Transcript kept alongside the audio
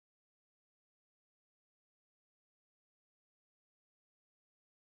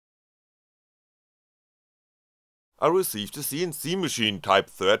I received a CNC machine Type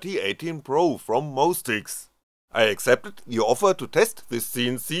 3018 Pro from Mostics. I accepted the offer to test this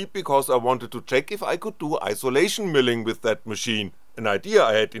CNC because I wanted to check if I could do isolation milling with that machine, an idea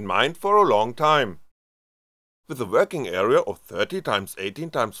I had in mind for a long time. With a working area of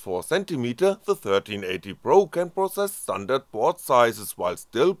 30x18x4cm, the 1380 Pro can process standard board sizes while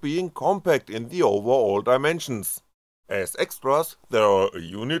still being compact in the overall dimensions. As extras, there are a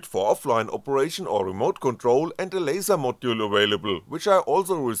unit for offline operation or remote control and a laser module available, which I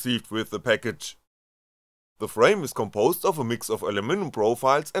also received with the package. The frame is composed of a mix of aluminum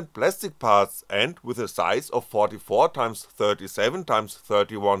profiles and plastic parts and, with a size of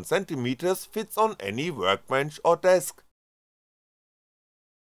 44x37x31cm, fits on any workbench or desk.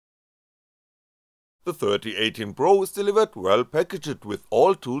 The 3018 Pro is delivered well packaged with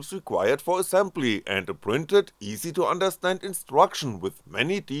all tools required for assembly and a printed, easy to understand instruction with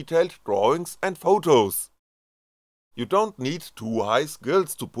many detailed drawings and photos. You don't need too high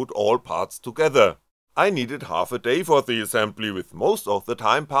skills to put all parts together. I needed half a day for the assembly, with most of the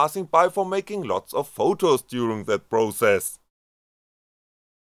time passing by for making lots of photos during that process.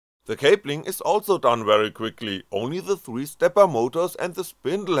 The cabling is also done very quickly, only the 3 stepper motors and the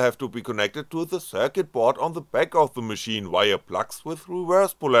spindle have to be connected to the circuit board on the back of the machine via plugs with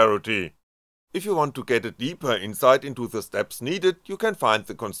reverse polarity. If you want to get a deeper insight into the steps needed, you can find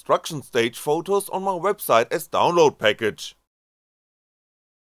the construction stage photos on my website as download package.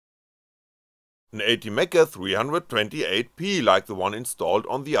 An ATmega 328P like the one installed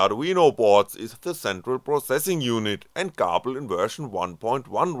on the Arduino boards is the central processing unit, and Gabel in version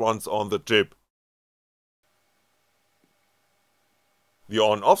 1.1 runs on the chip. The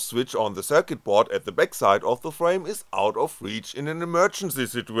on-off switch on the circuit board at the backside of the frame is out of reach in an emergency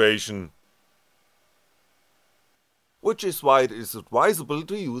situation, which is why it is advisable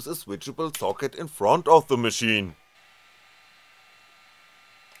to use a switchable socket in front of the machine.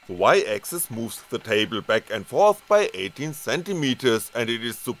 The Y-axis moves the table back and forth by 18cm and it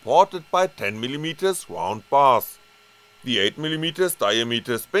is supported by 10mm round bars. The 8mm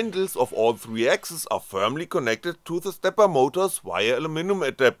diameter spindles of all 3 axes are firmly connected to the stepper motors via aluminum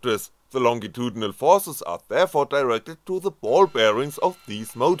adapters. The longitudinal forces are therefore directed to the ball bearings of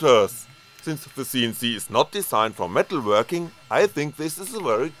these motors. Since the CNC is not designed for metalworking, I think this is a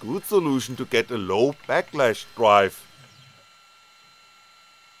very good solution to get a low backlash drive.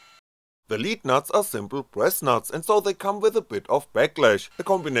 The lead nuts are simple press nuts, and so they come with a bit of backlash. A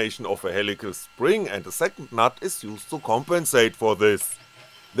combination of a helical spring and a second nut is used to compensate for this.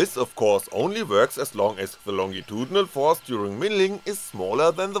 This of course only works as long as the longitudinal force during milling is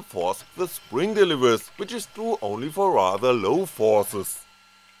smaller than the force the spring delivers, which is true only for rather low forces.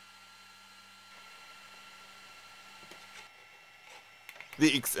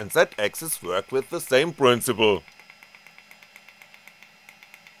 The X and Z axis work with the same principle.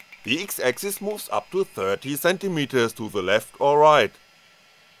 The X-axis moves up to 30cm to the left or right.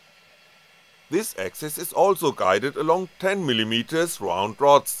 This axis is also guided along 10mm round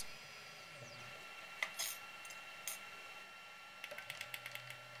rods.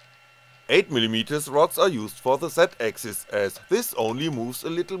 "8mm rods are used for the Z-axis, as this only moves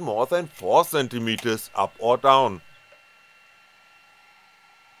a little more than 4cm up or down.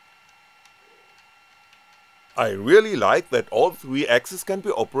 I really like that all 3 axes can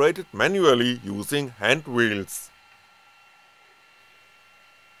be operated manually using hand wheels.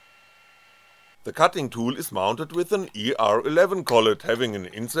 The cutting tool is mounted with an ER11 collet having an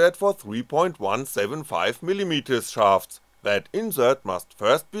insert for 3.175mm shafts. That insert must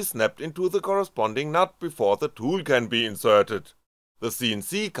first be snapped into the corresponding nut before the tool can be inserted. The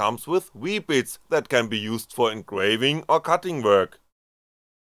CNC comes with V-bits that can be used for engraving or cutting work.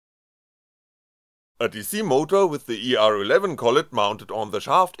 A DC motor with the ER11 collet mounted on the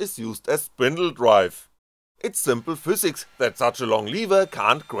shaft is used as spindle drive. It's simple physics that such a long lever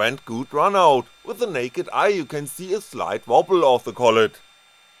can't grant good runout. With the naked eye you can see a slight wobble of the collet.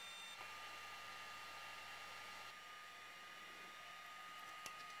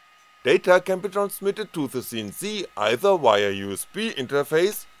 Data can be transmitted to the CNC either via USB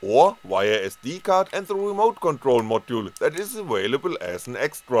interface or via SD card and the remote control module that is available as an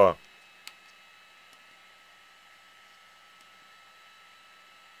extra.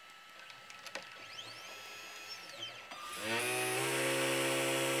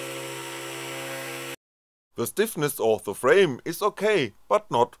 The stiffness of the frame is okay, but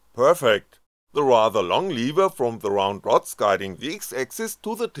not perfect. The rather long lever from the round rods guiding the X-axis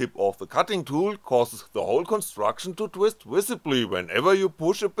to the tip of the cutting tool causes the whole construction to twist visibly whenever you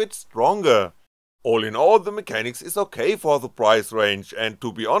push a bit stronger. All in all, the mechanics is okay for the price range, and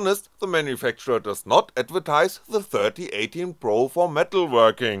to be honest, the manufacturer does not advertise the 3018 Pro for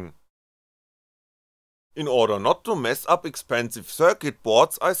metalworking. In order not to mess up expensive circuit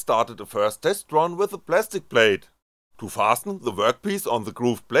boards, I started a first test run with a plastic plate. To fasten the workpiece on the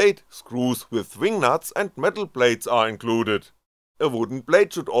grooved plate, screws with swing nuts and metal plates are included. A wooden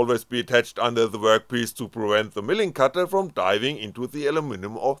plate should always be attached under the workpiece to prevent the milling cutter from diving into the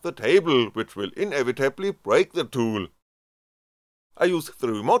aluminum of the table, which will inevitably break the tool. I use the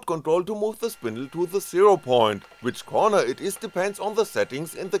remote control to move the spindle to the 0 point, which corner it is depends on the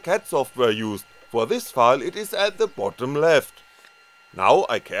settings in the CAD software used, for this file it is at the bottom left. Now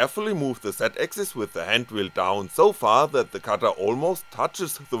I carefully move the Z-axis with the handwheel down so far that the cutter almost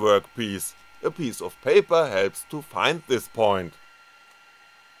touches the workpiece. A piece of paper helps to find this point.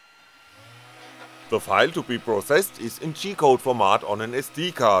 The file to be processed is in G-code format on an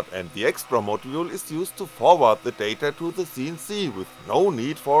SD card, and the extra module is used to forward the data to the CNC with no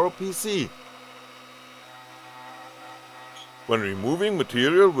need for a PC. When removing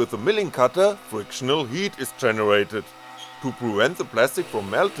material with a milling cutter, frictional heat is generated. To prevent the plastic from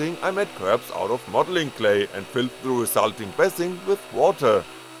melting, I made curbs out of modeling clay and filled the resulting basin with water.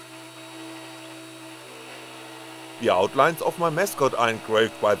 The outlines of my mascot are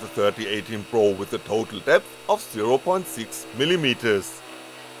engraved by the 3018 Pro with a total depth of 0.6mm.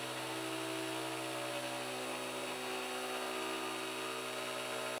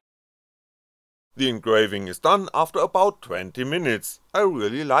 The engraving is done after about 20 minutes. I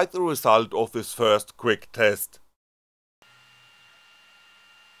really like the result of this first quick test.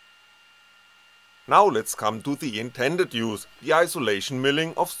 Now let's come to the intended use, the isolation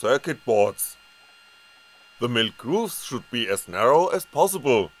milling of circuit boards. The milled grooves should be as narrow as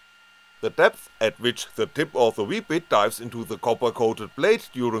possible. The depth at which the tip of the V-bit dives into the copper coated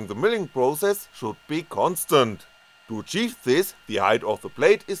plate during the milling process should be constant. To achieve this, the height of the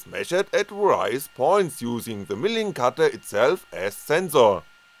plate is measured at various points using the milling cutter itself as sensor.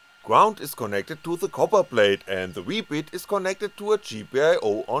 Ground is connected to the copper plate and the V-bit is connected to a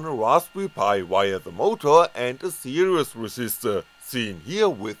GPIO on a Raspberry Pi via the motor and a series resistor, seen here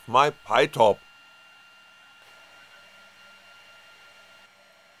with my Pi top.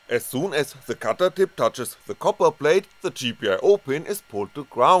 As soon as the cutter tip touches the copper plate, the GPIO pin is pulled to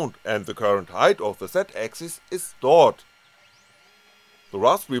ground and the current height of the Z-axis is stored. The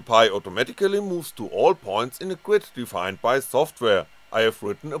Raspberry Pi automatically moves to all points in a grid defined by software. I have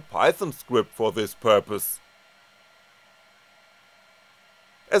written a Python script for this purpose.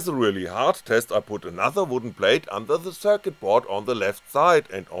 As a really hard test, I put another wooden plate under the circuit board on the left side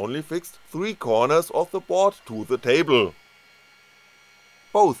and only fixed 3 corners of the board to the table.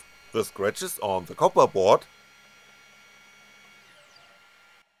 Both the scratches on the copper board,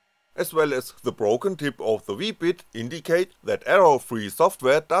 as well as the broken tip of the V-bit indicate that error-free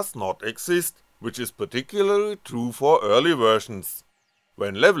software does not exist, which is particularly true for early versions.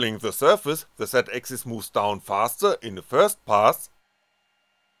 When leveling the surface, the Z-axis moves down faster in the first pass,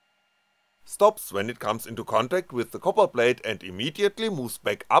 stops when it comes into contact with the copper plate and immediately moves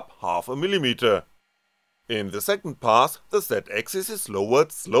back up half a millimeter. In the second pass, the Z-axis is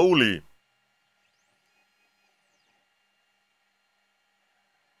lowered slowly.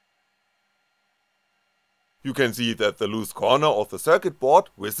 You can see that the loose corner of the circuit board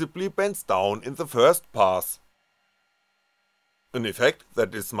visibly bends down in the first pass. An effect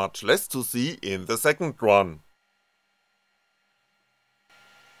that is much less to see in the second run.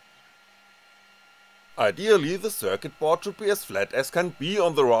 Ideally, the circuit board should be as flat as can be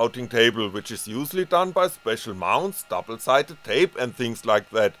on the routing table, which is usually done by special mounts, double-sided tape and things like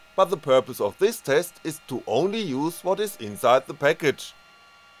that, but the purpose of this test is to only use what is inside the package.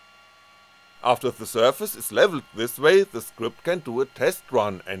 After the surface is leveled this way, the script can do a test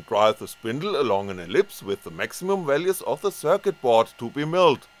run and drive the spindle along an ellipse with the maximum values of the circuit board to be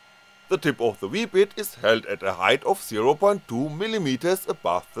milled. The tip of the V-bit is held at a height of 0.2mm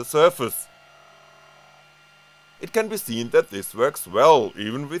above the surface. It can be seen that this works well,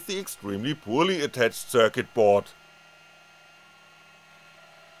 even with the extremely poorly attached circuit board.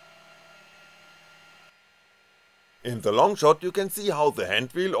 In the long shot you can see how the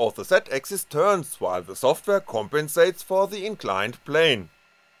handwheel of the Z-axis turns while the software compensates for the inclined plane.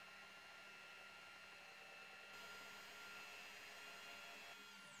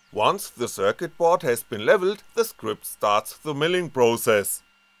 Once the circuit board has been leveled, the script starts the milling process.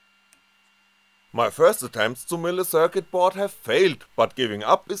 My first attempts to mill a circuit board have failed, but giving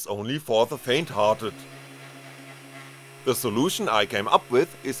up is only for the faint-hearted. The solution I came up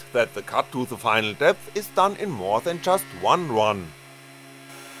with is that the cut to the final depth is done in more than just one run.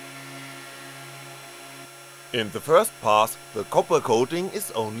 In the first pass, the copper coating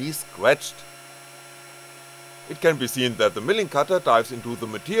is only scratched. It can be seen that the milling cutter dives into the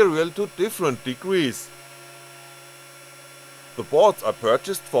material to different degrees. The boards I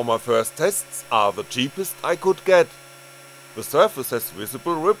purchased for my first tests are the cheapest I could get. The surface has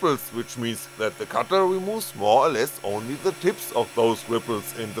visible ripples, which means that the cutter removes more or less only the tips of those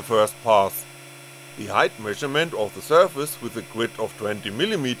ripples in the first pass. The height measurement of the surface with a grid of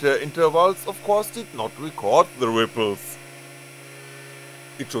 20mm intervals of course did not record the ripples.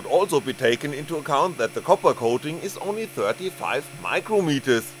 It should also be taken into account that the copper coating is only 35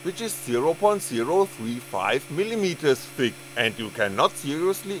 micrometers, which is 0.035mm thick, and you cannot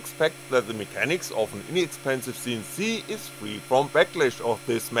seriously expect that the mechanics of an inexpensive CNC is free from backlash of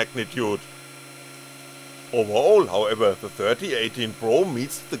this magnitude. Overall, however, the 3018 Pro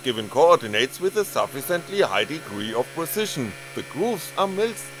meets the given coordinates with a sufficiently high degree of precision. The grooves are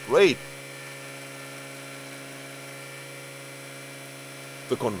milled straight.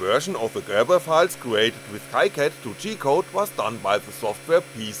 The conversion of the Gerber files created with KiCad to G-code was done by the software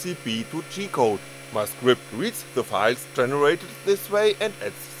PCB to G-code. My script reads the files generated this way and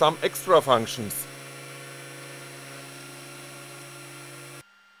adds some extra functions.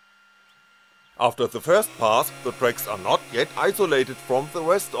 After the first pass, the tracks are not yet isolated from the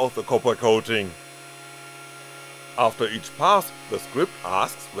rest of the copper coating. After each pass, the script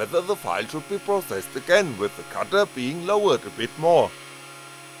asks whether the file should be processed again, with the cutter being lowered a bit more.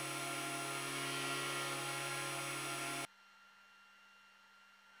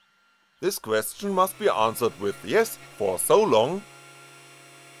 This question must be answered with yes for so long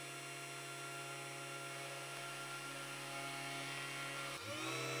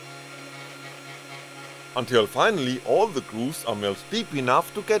until finally all the grooves are milled deep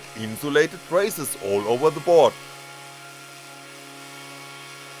enough to get insulated traces all over the board.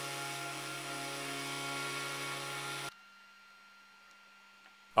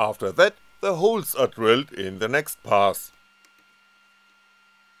 After that, the holes are drilled in the next pass.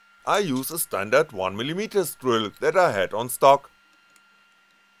 I use a standard 1mm drill that I had on stock.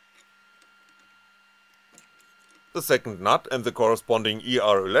 The second nut and the corresponding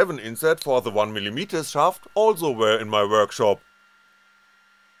ER11 insert for the 1mm shaft also were in my workshop.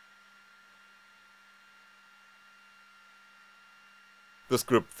 The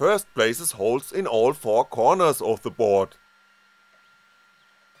script first places holes in all 4 corners of the board.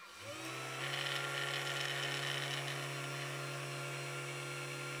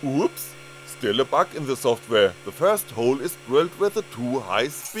 Oops, still a bug in the software, the first hole is drilled with a too high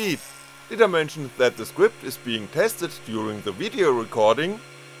speed. Did I mention that the script is being tested during the video recording?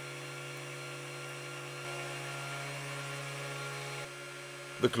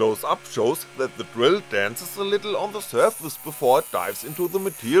 The close-up shows that the drill dances a little on the surface before it dives into the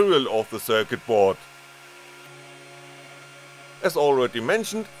material of the circuit board. As already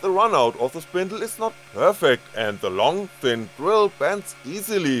mentioned, the runout of the spindle is not perfect and the long, thin drill bends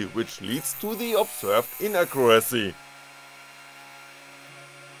easily, which leads to the observed inaccuracy.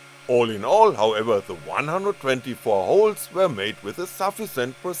 All in all, however, the 124 holes were made with a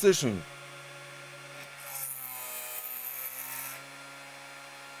sufficient precision.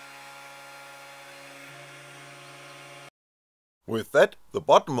 With that, the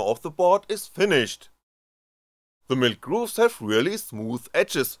bottom of the board is finished. The milled grooves have really smooth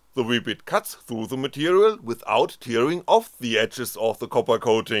edges, the V-bit cuts through the material without tearing off the edges of the copper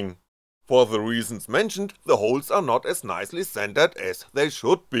coating. For the reasons mentioned, the holes are not as nicely centered as they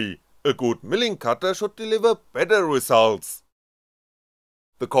should be. A good milling cutter should deliver better results.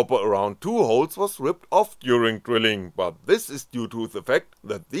 The copper around 2 holes was ripped off during drilling, but this is due to the fact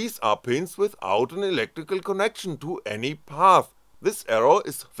that these are pins without an electrical connection to any path. This error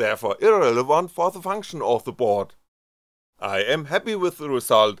is therefore irrelevant for the function of the board. I am happy with the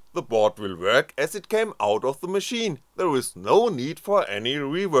result, the board will work as it came out of the machine, there is no need for any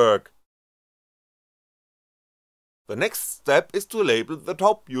rework. The next step is to label the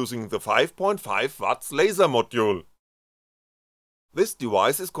top using the 5.5W laser module. This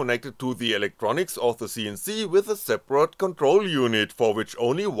device is connected to the electronics of the CNC with a separate control unit for which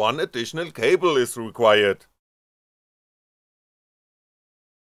only one additional cable is required.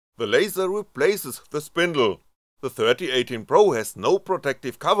 The laser replaces the spindle. The 3018 Pro has no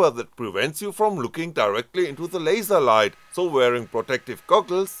protective cover that prevents you from looking directly into the laser light, so wearing protective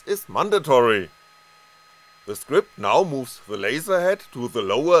goggles is mandatory. The script now moves the laser head to the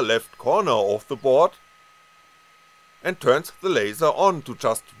lower left corner of the board and turns the laser on to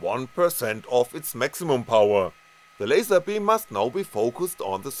just 1% of its maximum power. The laser beam must now be focused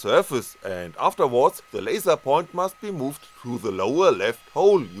on the surface, and afterwards the laser point must be moved to the lower left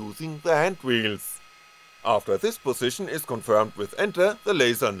hole using the hand wheels. After this position is confirmed with enter, the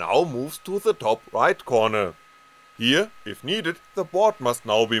laser now moves to the top right corner. Here, if needed, the board must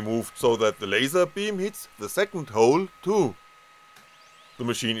now be moved so that the laser beam hits the second hole too. The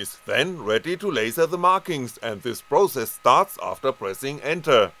machine is then ready to laser the markings, and this process starts after pressing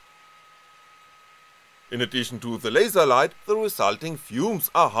enter. In addition to the laser light, the resulting fumes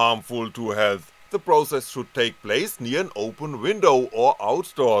are harmful to health. The process should take place near an open window or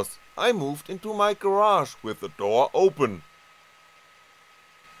outdoors. I moved into my garage with the door open.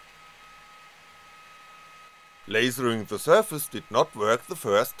 Lasering the surface did not work the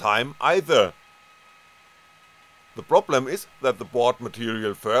first time either. The problem is that the board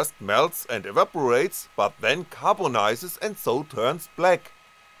material first melts and evaporates, but then carbonizes and so turns black.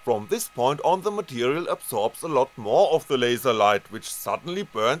 From this point on, the material absorbs a lot more of the laser light, which suddenly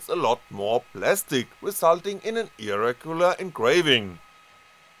burns a lot more plastic, resulting in an irregular engraving.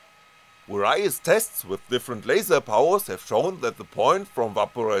 Various tests with different laser powers have shown that the point from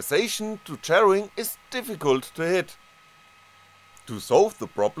vaporization to charring is difficult to hit. To solve the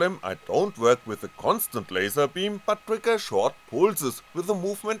problem, I don't work with a constant laser beam, but trigger short pulses with a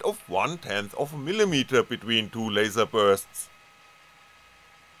movement of 1/10 of a millimeter between two laser bursts.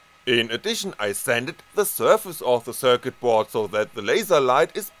 In addition, I sanded the surface of the circuit board so that the laser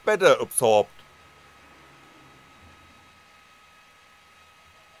light is better absorbed.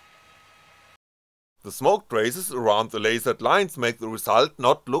 The smoke traces around the lasered lines make the result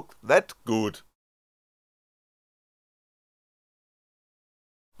not look that good.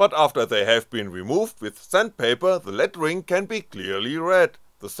 But after they have been removed with sandpaper, the lettering can be clearly read.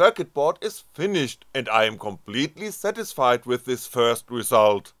 The circuit board is finished, and I am completely satisfied with this first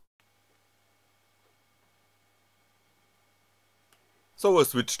result. So I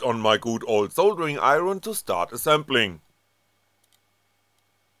switched on my good old soldering iron to start assembling.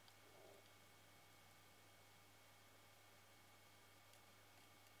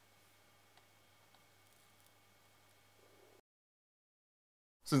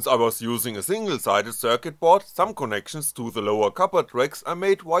 Since I was using a single-sided circuit board, some connections to the lower copper tracks are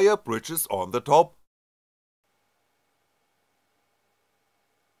made via bridges on the top.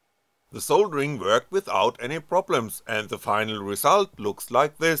 The soldering worked without any problems, and the final result looks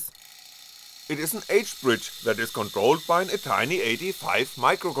like this. It is an H-bridge that is controlled by a tiny 85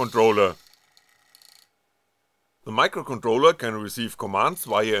 microcontroller. The microcontroller can receive commands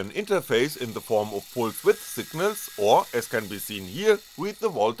via an interface in the form of pulse width signals or, as can be seen here, read the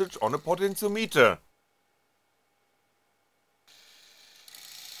voltage on a potentiometer.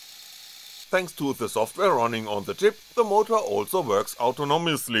 Thanks to the software running on the chip, the motor also works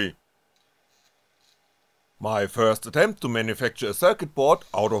autonomously. My first attempt to manufacture a circuit board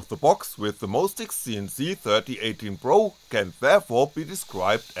out of the box with the Mostics CNC 3018 Pro can therefore be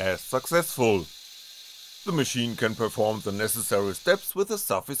described as successful. The machine can perform the necessary steps with a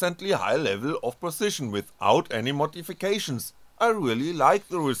sufficiently high level of precision without any modifications. I really like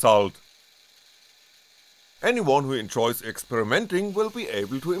the result. Anyone who enjoys experimenting will be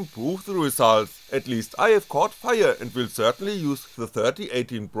able to improve the results. At least I have caught fire and will certainly use the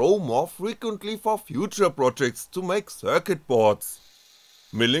 3018 Pro more frequently for future projects to make circuit boards.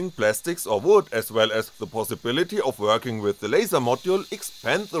 Milling plastics or wood, as well as the possibility of working with the laser module,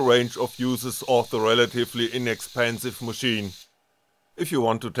 expand the range of uses of the relatively inexpensive machine. If you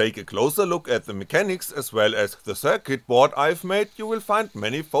want to take a closer look at the mechanics as well as the circuit board I've made, you will find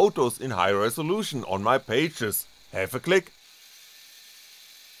many photos in high resolution on my pages. Have a click.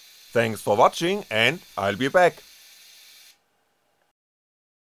 Thanks for watching, and I'll be back.